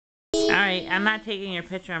Alright, I'm not taking your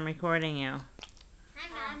picture, I'm recording you.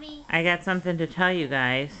 Hi, Mommy. I got something to tell you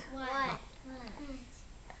guys. What?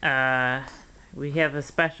 We have a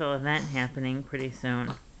special event happening pretty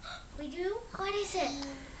soon. We do? What is it?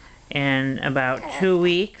 In about 2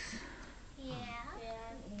 weeks. Yeah.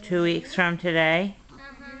 2 weeks from today,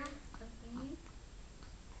 Uh-huh.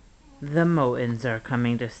 the Motons are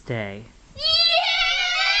coming to stay.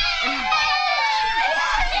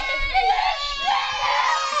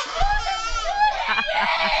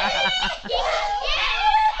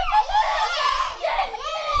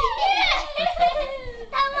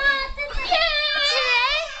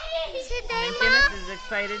 Today, Guinness is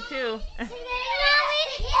excited too. Today?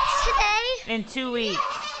 In 2 weeks.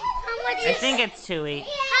 How much I think it's 2 weeks.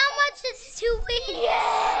 How much is 2 weeks?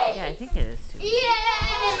 Yeah, I think it is 2 weeks.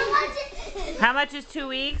 Yeah. How much is 2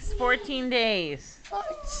 weeks? 14 days.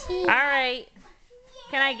 14. Alright.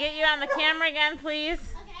 Can I get you on the camera again, please?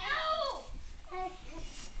 Okay.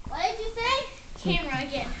 What did you say? Camera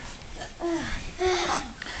again.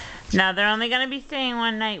 Now, they're only going to be staying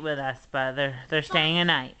one night with us, but they're staying a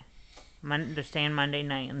night. They're staying Monday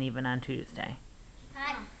night and leaving on Tuesday.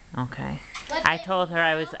 Hi. Okay. I told her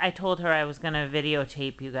I was going to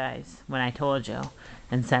videotape you guys when I told you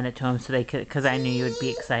and send it to them so they could, because I knew you would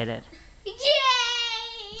be excited. Yay!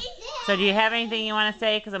 So do you have anything you want to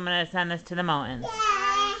say? Because I'm going to send this to the Motons.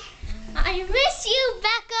 I miss you,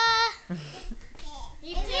 Becca.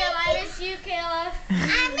 You too. I miss you, Caleb.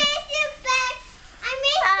 I miss you, Beck. I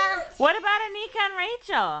miss you. What about Anika and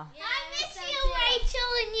Rachel? Yeah, I miss you, Rachel,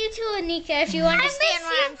 and you too, Anika, if you understand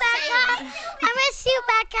what I'm saying. I miss you,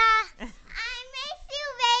 Becca. I miss you,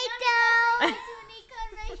 Rachel. I miss you, Anika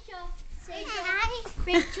and Rachel. Say hi,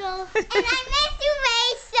 Rachel. And I miss you,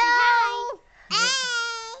 Rachel. Hi.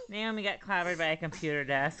 Naomi got clobbered by a computer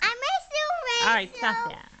desk. I miss you, Rachel. Alright, stop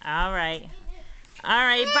that. Alright.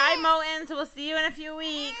 Alright, bye Motons. We'll see you in a few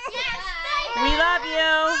weeks. Yes, We love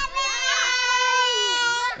you.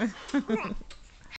 Bye.